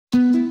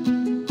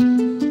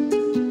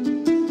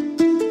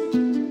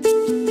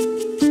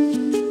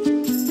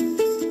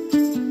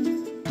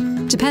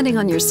Depending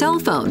on your cell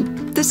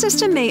phone, the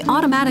system may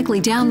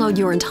automatically download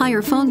your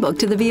entire phone book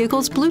to the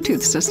vehicle's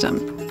Bluetooth system.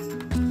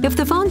 If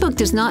the phone book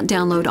does not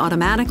download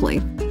automatically,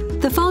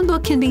 the phone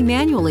book can be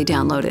manually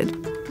downloaded.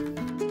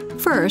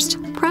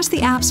 First, press the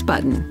Apps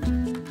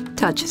button.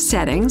 Touch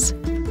Settings,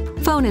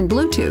 Phone and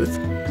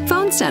Bluetooth,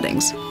 Phone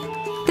Settings.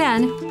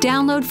 Then,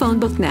 download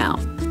Phonebook now.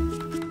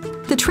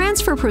 The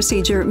transfer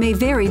procedure may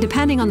vary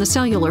depending on the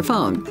cellular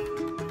phone.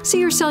 See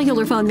your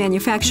cellular phone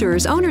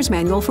manufacturer's owner's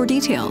manual for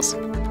details.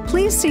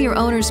 Please see your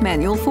owner's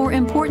manual for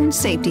important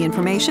safety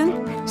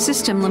information,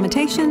 system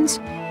limitations,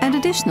 and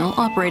additional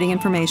operating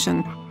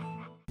information.